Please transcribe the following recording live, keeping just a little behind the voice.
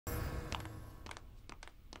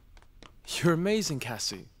You're amazing,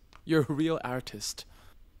 Cassie. You're a real artist.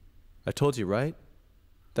 I told you, right?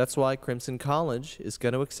 That's why Crimson College is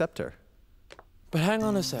going to accept her. But hang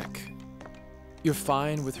on a sec. You're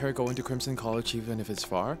fine with her going to Crimson College even if it's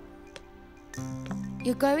far?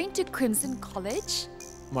 You're going to Crimson College?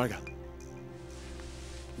 Marga.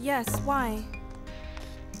 Yes, why?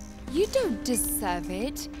 You don't deserve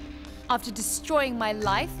it. After destroying my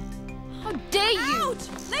life, how dare you? Ouch!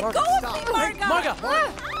 Let go of me, Marga!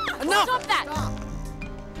 Marga! Enough! Stop that! Stop.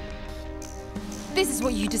 This is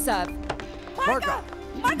what you deserve. Marga!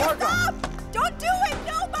 Marga, stop! Don't do it!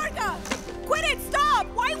 No, Marga! Quit it! Stop!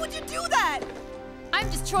 Why would you do that? I'm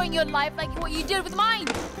destroying your life like what you did with mine.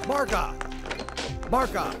 Marga!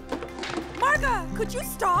 Marga! Marga, could you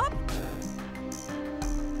stop?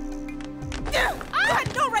 You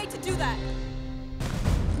had no right to do that!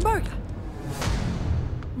 Marga!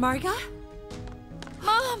 Marga?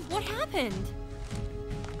 Mom, what happened?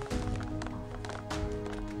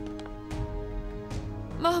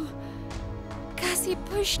 Mom, Cassie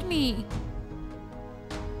pushed me.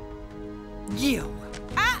 You!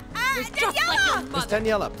 You're just like your mother. Miss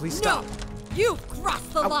Daniela, please stop. No! You've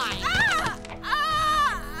crossed the line!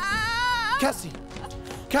 Cassie!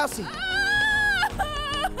 Cassie!